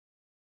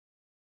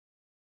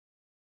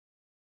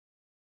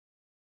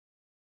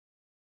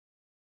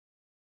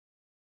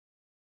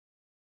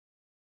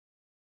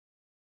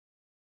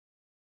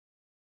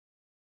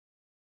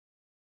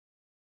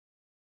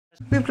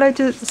We would like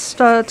to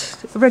start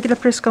a regular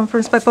press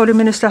conference by Foreign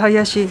Minister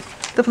Hayashi.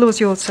 The floor is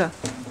yours, sir.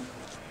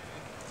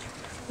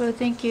 Well,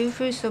 thank you.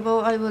 First of all,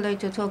 I would like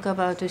to talk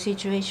about the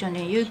situation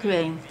in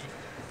Ukraine.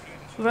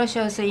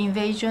 Russia's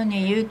invasion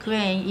in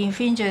Ukraine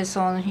infringes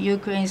on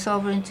Ukraine's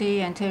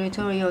sovereignty and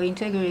territorial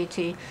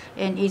integrity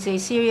and is a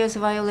serious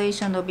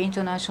violation of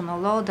international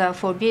law that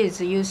forbids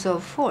the use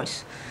of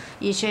force.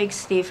 It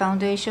shakes the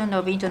foundation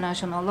of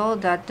international law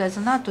that does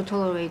not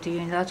tolerate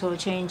unilateral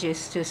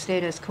changes to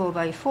status quo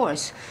by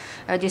force.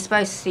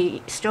 Despite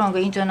the strong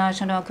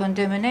international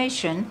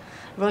condemnation,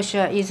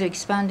 Russia is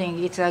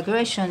expanding its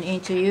aggression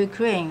into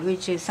Ukraine,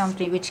 which is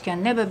something which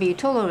can never be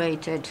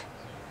tolerated.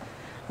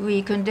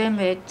 We condemn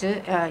it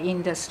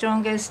in the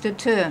strongest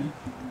term.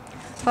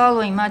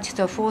 Following March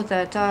the 4th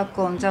attack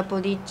on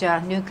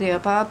Zaporizhzhia nuclear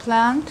power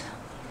plant,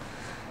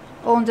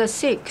 on the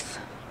 6th,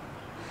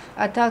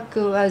 attack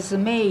was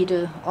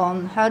made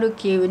on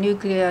Kharkiv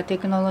Nuclear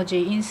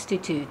Technology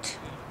Institute.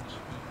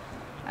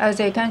 As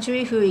a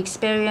country who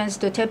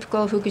experienced the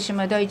typical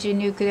Fukushima Daiichi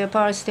nuclear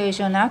power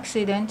station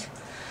accident,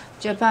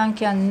 Japan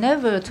can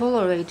never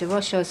tolerate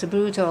Russia's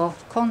brutal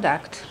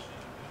conduct.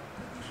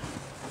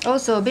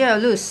 Also,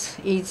 Belarus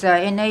is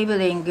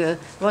enabling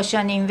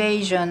Russian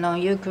invasion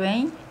on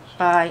Ukraine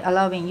by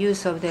allowing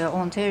use of their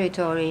own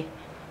territory.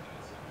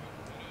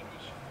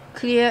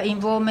 Clear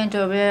involvement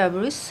of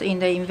Belarus in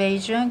the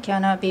invasion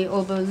cannot be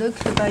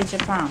overlooked by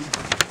Japan.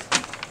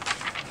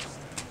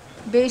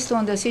 Based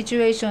on the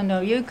situation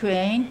of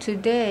Ukraine,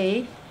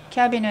 today,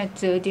 Cabinet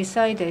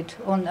decided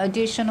on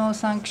additional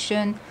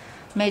sanction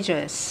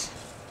measures.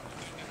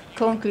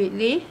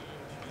 Concretely,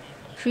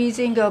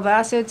 freezing of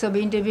assets of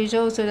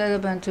individuals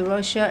relevant to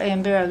Russia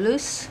and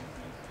Belarus,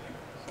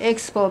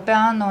 export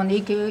ban on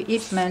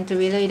equipment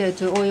related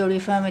to oil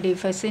refinery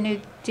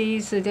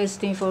facilities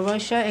destined for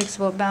Russia,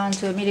 export ban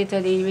to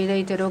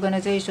military-related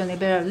organizations in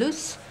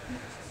Belarus,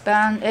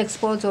 ban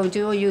export of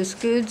dual-use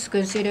goods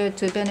considered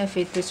to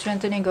benefit the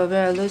strengthening of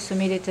Belarus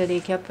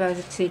military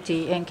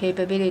capacity and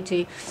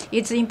capability.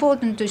 It's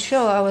important to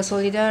show our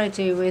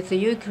solidarity with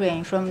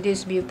Ukraine from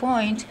this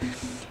viewpoint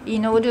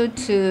in order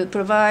to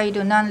provide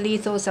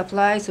non-lethal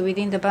supplies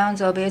within the bounds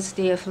of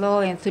SDF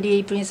law and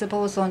 3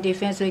 principles on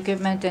defense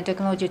equipment and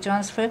technology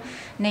transfer,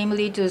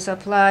 namely to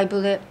supply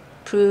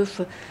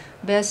bulletproof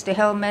vest,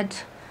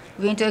 helmet,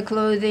 winter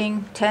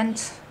clothing,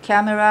 tent,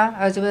 camera,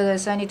 as well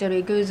as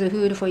sanitary goods,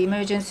 food for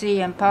emergency,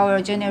 and power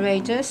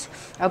generators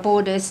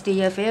aboard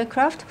SDF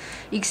aircraft.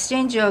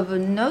 Exchange of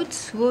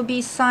notes will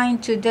be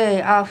signed today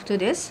after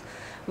this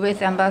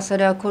with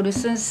Ambassador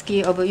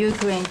Korsunsky of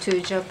Ukraine to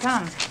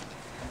Japan.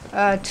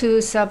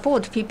 To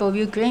support people of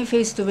Ukraine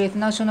faced with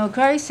national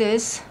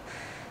crisis,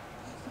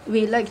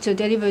 we'd like to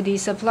deliver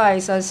these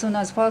supplies as soon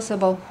as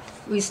possible.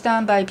 We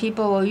stand by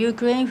people of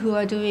Ukraine who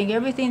are doing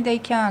everything they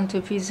can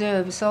to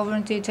preserve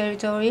sovereignty,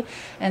 territory,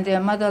 and their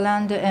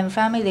motherland and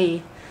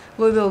family.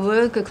 We will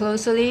work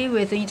closely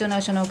with the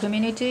international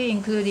community,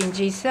 including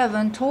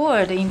G7,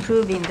 toward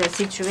improving the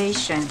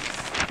situation.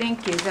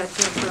 Thank you. That's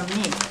it from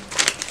me.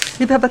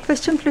 If you have a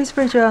question, please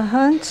raise your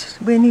hand.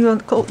 When you are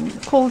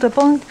called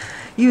upon,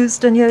 use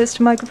the nearest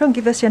microphone.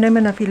 Give us your name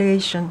and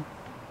affiliation.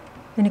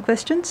 Any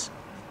questions?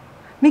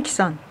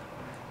 Miki-san,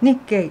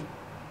 Nikkei.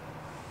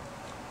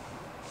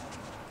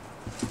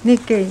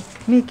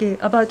 Miki,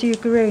 about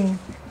Ukraine.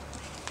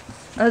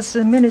 As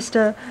the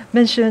minister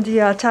mentioned the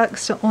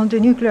attacks on the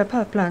nuclear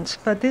power plants,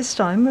 but this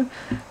time,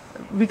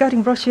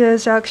 regarding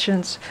Russia's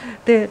actions,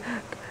 there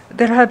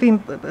have been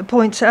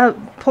points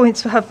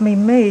have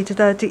been made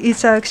that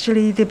it's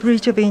actually the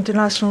breach of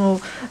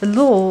international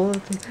law,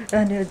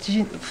 and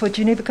for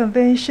Geneva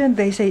Convention,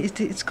 they say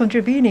it's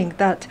contravening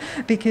that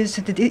because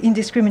the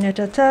indiscriminate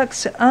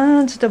attacks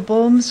and the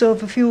bombs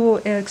of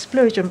fuel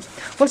explosion.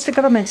 What's the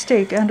government's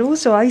take? And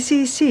also,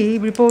 ICC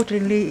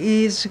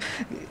reportedly is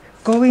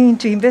going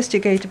to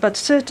investigate, but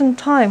certain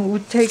time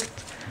would take.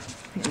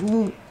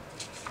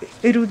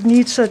 It would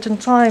need certain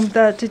time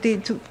that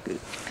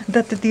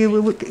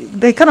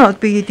they cannot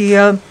be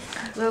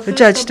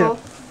judged. All,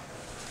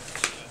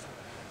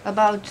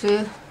 about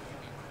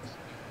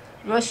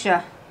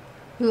Russia,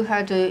 who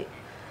had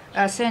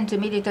sent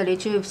military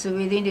troops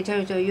within the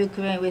territory of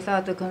Ukraine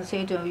without the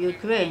consent of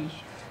Ukraine.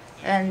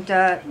 And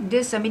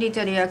this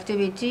military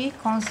activity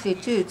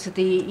constitutes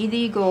the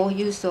illegal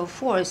use of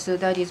force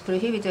that is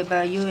prohibited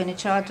by UN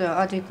Charter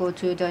Article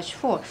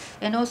 2-4.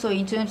 And also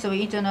in terms of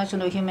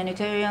international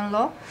humanitarian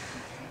law,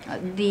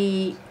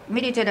 the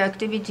military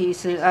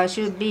activities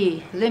should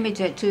be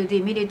limited to the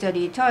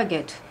military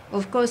target.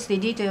 Of course, the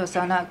details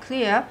are not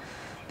clear,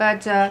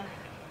 but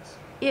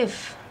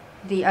if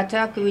the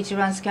attack which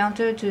runs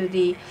counter to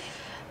the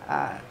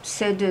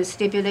said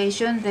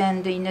stipulation,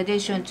 then in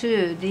addition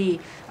to the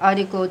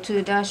Article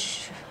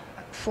 2-4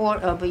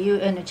 of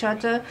UN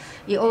Charter,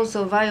 it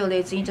also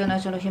violates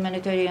international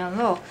humanitarian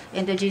law.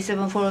 And the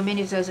G7 Foreign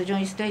Ministers'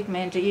 joint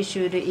statement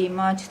issued in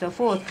March the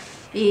 4th,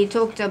 he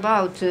talked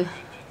about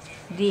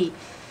the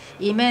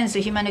immense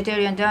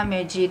humanitarian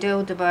damage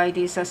dealt by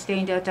the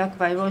sustained attack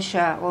by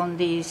Russia on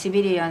the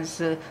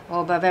civilians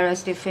of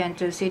various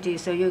different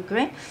cities of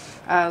Ukraine.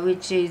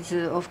 which is,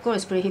 of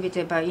course,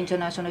 prohibited by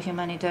international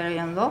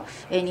humanitarian law.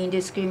 An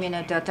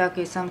indiscriminate attack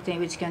is something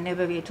which can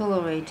never be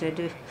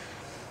tolerated.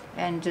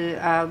 And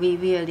we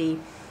really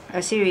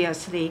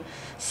seriously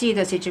see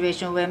the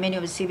situation where many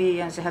of the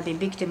civilians have been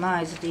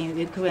victimized in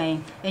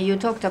Ukraine. And you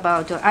talked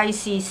about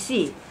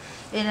ICC.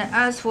 And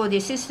as for the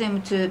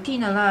system to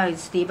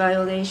penalize the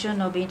violation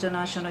of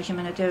international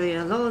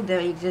humanitarian law,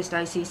 there exists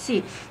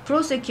ICC.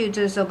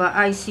 Prosecutors of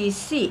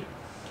ICC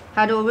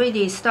had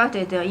already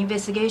started the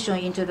investigation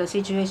into the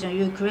situation in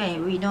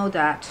Ukraine. We know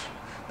that.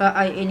 But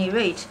at any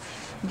rate,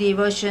 the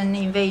Russian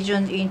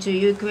invasion into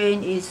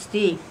Ukraine is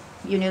the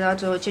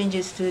unilateral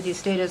changes to the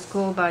status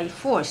quo by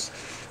force,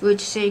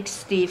 which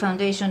shakes the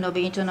foundation of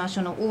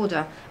international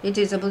order. It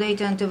is a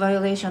blatant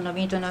violation of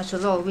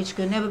international law, which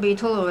could never be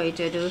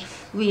tolerated.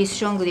 We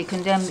strongly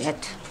condemn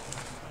it.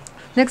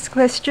 Next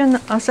question,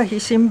 Asahi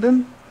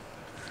Shimbun.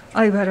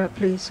 Aibara,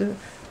 please.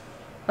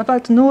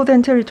 About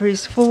Northern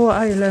Territories, 4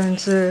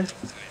 islands.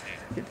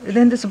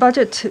 Then this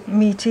budget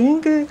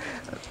meeting,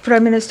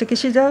 Prime Minister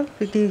Kishida,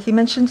 he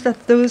mentioned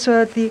that those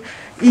are the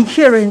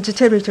inherent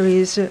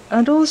territories.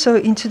 And also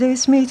in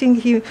today's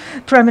meeting,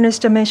 Prime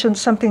Minister mentioned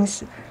something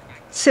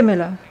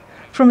similar.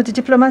 From the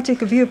diplomatic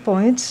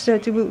viewpoints,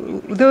 that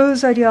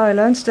those are the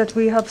islands that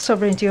we have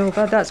sovereignty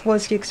over. That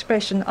was the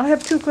expression. I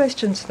have 2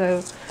 questions,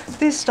 though.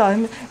 This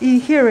time,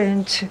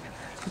 inherent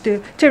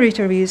the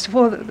territories.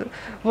 For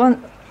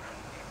one,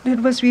 it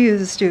was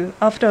used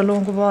after a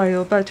long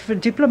while, but for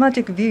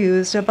diplomatic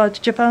views about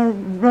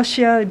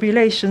Japan-Russia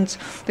relations,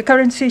 the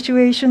current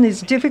situation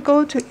is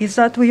difficult. Is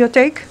that your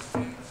take?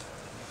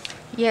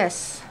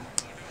 Yes.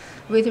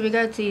 With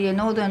regard to the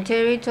Northern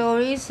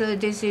Territories,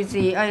 this is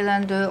the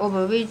island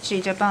over which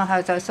Japan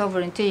has a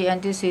sovereignty,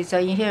 and this is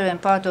an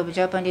inherent part of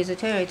Japanese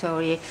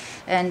territory.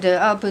 And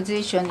our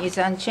position is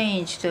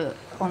unchanged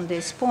on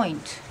this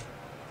point.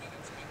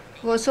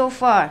 Well, so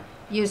far,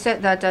 you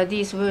said that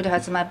this word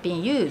has not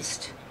been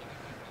used.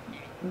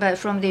 But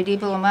from the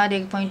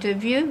diplomatic point of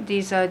view,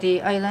 these are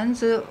the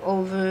islands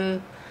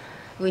over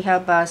we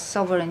have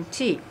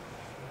sovereignty.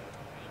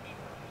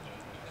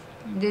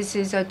 This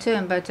is a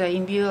term, but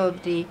in view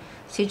of the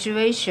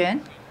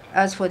situation,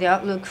 as for the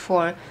outlook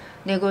for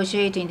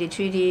negotiating the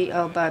treaty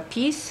of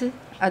peace,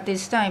 at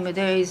this time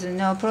there is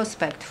no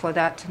prospect for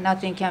that.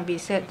 Nothing can be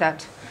said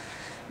that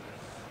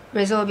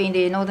resolving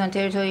the Northern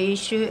Territory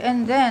issue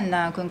and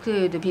then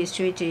conclude the peace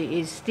treaty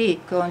is the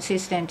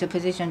consistent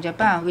position of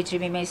Japan, which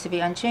remains to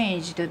be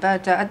unchanged.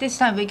 But at this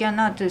time, we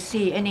cannot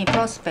see any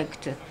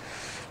prospect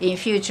in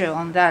future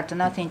on that,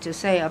 nothing to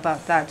say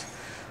about that.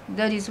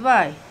 That is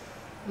why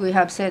we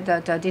have said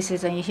that this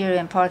is an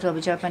inherent part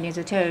of Japanese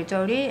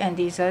territory, and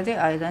these are the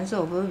islands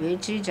over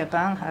which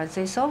Japan has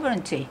a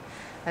sovereignty.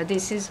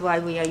 This is why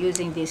we are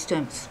using these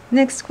terms.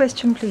 Next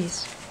question,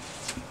 please.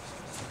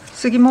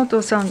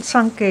 Sugimoto-san,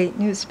 Sankei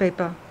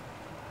newspaper.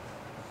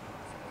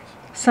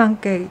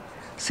 Sankei,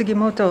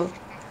 Sugimoto.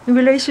 In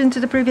relation to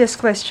the previous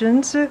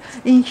questions,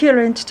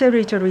 inherent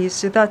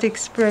territories, that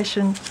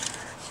expression,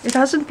 it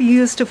hasn't been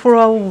used for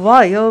a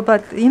while,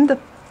 but in the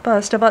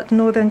past about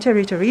Northern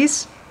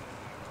Territories,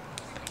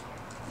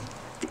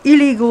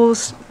 illegal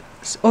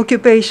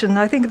occupation,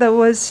 I think that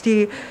was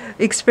the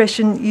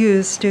expression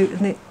used.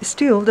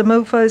 Still, the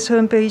MOFA's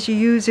homepage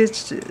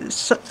uses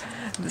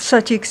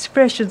such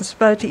expressions,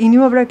 but in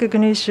your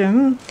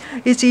recognition,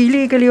 it's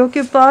illegally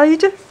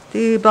occupied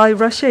by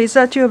Russia. Is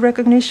that your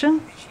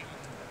recognition?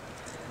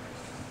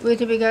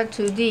 With regard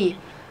to the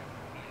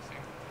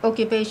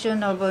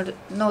occupation of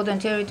Northern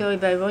Territory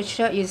by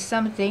Russia is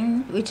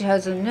something which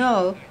has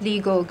no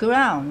legal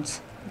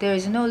grounds. There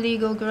is no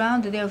legal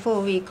ground,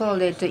 therefore we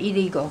call it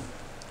illegal.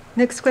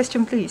 Next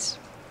question, please.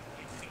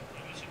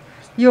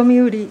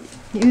 Yomiuri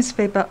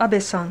newspaper,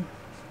 Abe-san.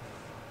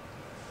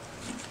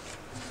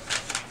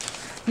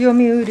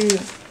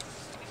 Yomiuri,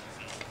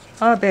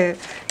 Abe.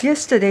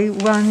 Yesterday,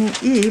 Wang,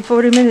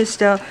 foreign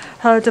minister,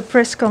 had a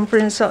press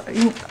conference.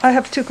 I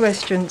have 2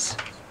 questions.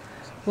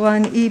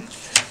 Wang,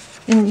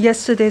 in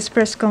yesterday's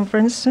press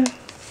conference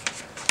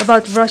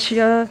about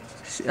Russia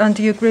and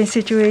the Ukraine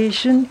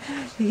situation,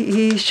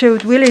 he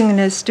showed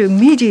willingness to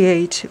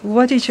mediate.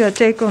 What is your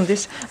take on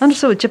this? And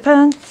also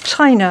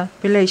Japan-China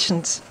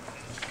relations.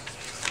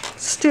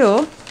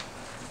 Still,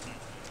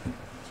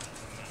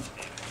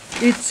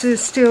 it's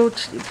still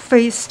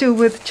faced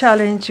with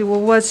challenge, or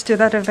was to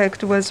that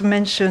effect was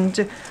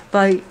mentioned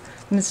by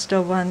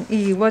Mr. Wang.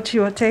 What's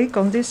your take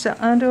on this,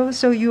 and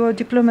also your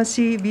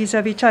diplomacy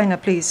vis-à-vis China,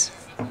 please?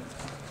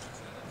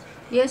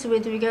 Yes,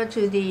 with regard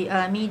to the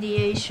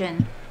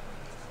mediation,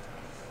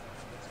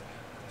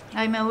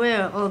 I'm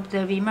aware of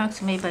the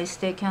remarks made by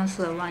State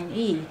Councilor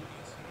Wang.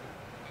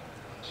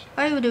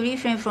 I would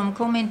refrain from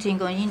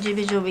commenting on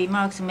individual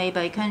remarks made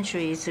by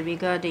countries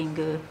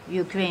regarding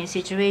Ukraine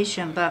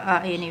situation, but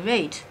at any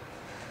rate,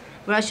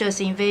 Russia's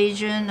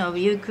invasion of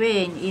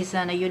Ukraine is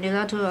an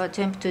unilateral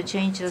attempt to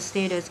change the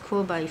status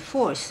quo by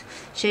force,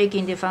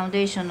 shaking the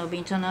foundation of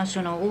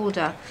international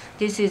order.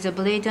 This is a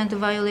blatant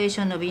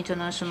violation of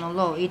international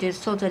law. It is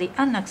totally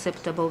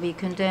unacceptable. We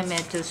condemn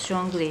it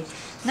strongly.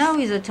 Now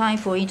is the time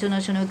for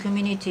international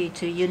community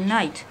to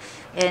unite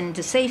and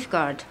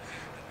safeguard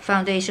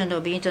foundation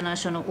of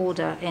international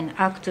order and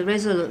act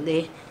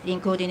resolutely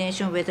in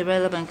coordination with the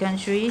relevant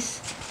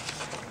countries.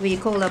 We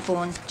call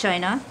upon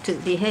China to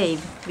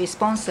behave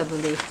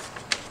responsibly.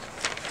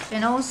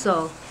 And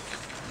also,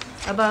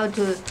 about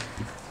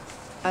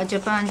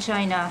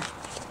Japan-China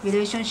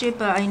relationship,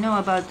 I know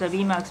about the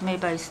remarks made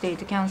by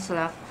State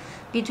Councilor.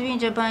 Between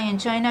Japan and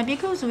China,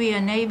 because we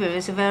are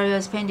neighbors,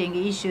 various pending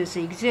issues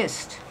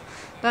exist.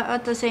 But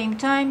at the same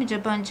time,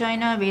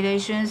 Japan-China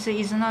relations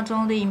is not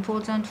only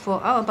important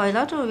for our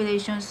bilateral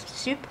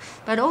relationship,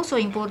 but also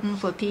important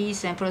for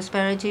peace and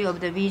prosperity of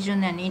the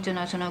region and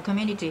international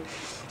community.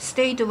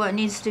 State what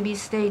needs to be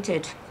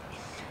stated,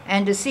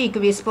 and seek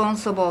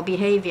responsible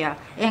behavior,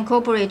 and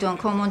cooperate on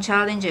common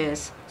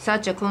challenges.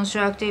 Such a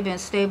constructive and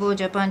stable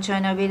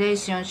Japan-China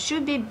relations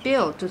should be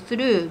built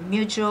through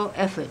mutual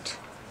effort.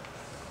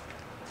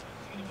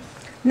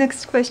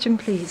 Next question,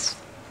 please.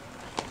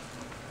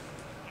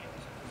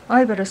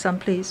 Aibara-san,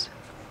 please.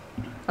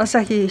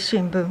 Asahi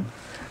Shimbun.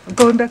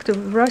 Going back to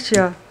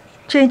Russia,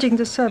 changing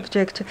the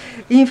subject,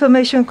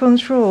 information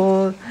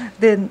control,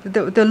 then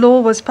the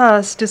law was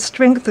passed to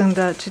strengthen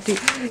that.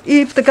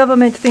 If the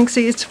government thinks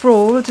it's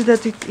fraud,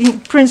 that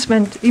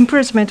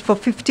imprisonment for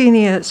 15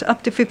 years,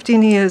 up to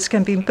 15 years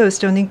can be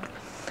imposed on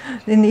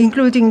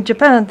including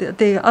Japan.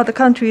 The other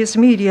countries'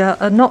 media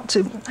are not,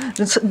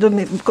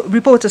 the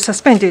reporters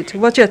suspended.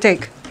 What's your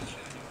take?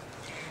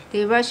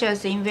 The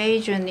Russia's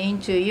invasion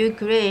into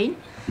Ukraine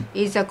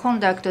is a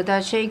conduct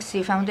that shakes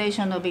the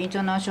foundation of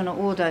international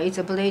order. It's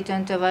a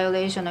blatant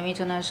violation of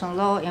international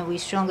law, and we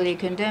strongly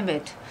condemn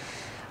it.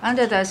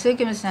 Under the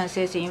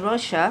circumstances in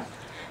Russia,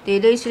 the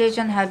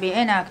legislation has been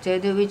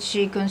enacted which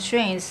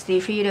constrains the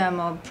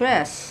freedom of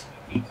press.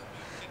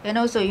 And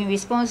also in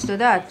response to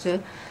that,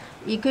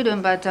 it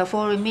couldn't but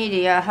foreign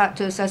media had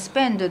to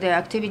suspend their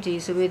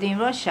activities within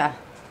Russia.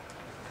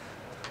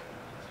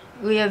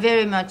 We are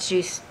very much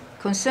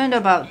concerned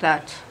about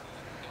that.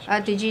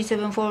 At the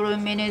G7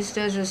 Foreign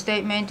Ministers'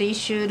 statement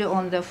issued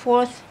on the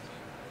 4th,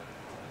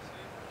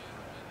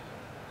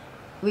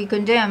 we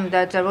condemn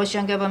that the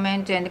Russian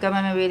government and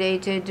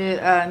government-related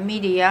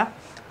media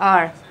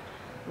are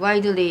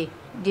widely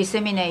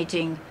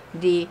disseminating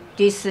the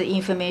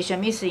disinformation,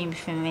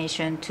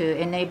 misinformation to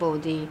enable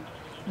the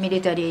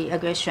military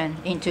aggression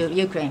into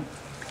Ukraine.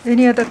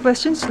 Any other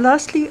questions?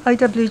 Lastly,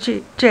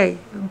 IWJ.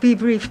 Be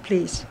brief,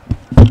 please.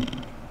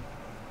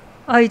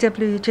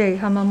 IWJ,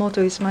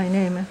 Hamamoto is my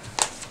name.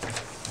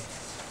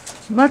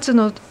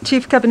 Matsuno,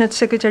 Chief Cabinet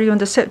Secretary, on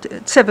the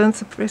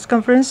 7th press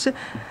conference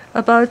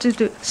about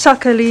the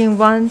Sakhalin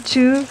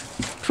 1-2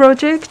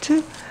 project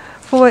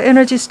for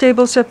energy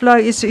stable supply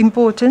is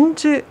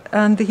important,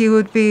 and he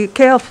would be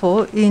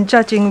careful in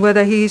judging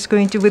whether he is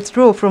going to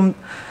withdraw from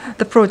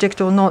the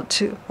project or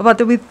not. About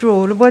the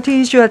withdrawal, what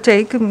is your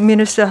take,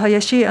 Minister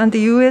Hayashi, and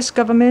the U.S.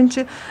 government,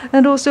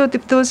 and also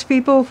those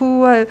people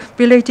who are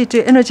related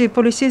to energy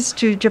policies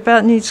to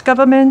Japanese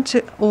government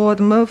or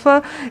the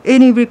MOFA?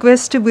 Any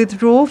request to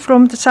withdraw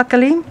from the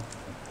Sakhalin?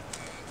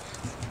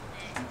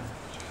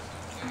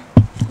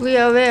 We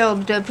are aware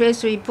of the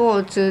press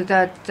report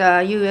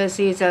that U.S.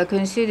 is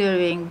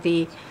considering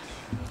the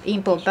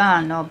import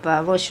ban of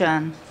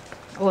Russian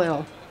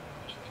oil.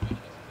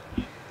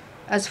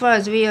 As far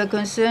as we are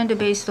concerned,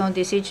 based on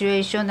the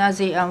situation as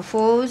it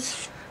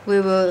unfolds,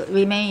 we will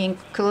remain in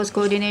close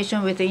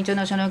coordination with the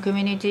international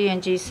community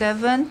and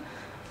G7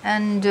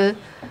 and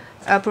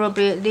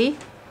appropriately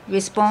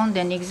respond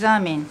and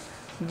examine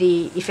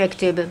the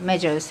effective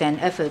measures and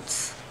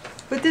efforts.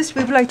 With this,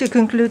 we would like to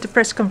conclude the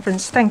press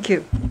conference. Thank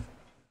you.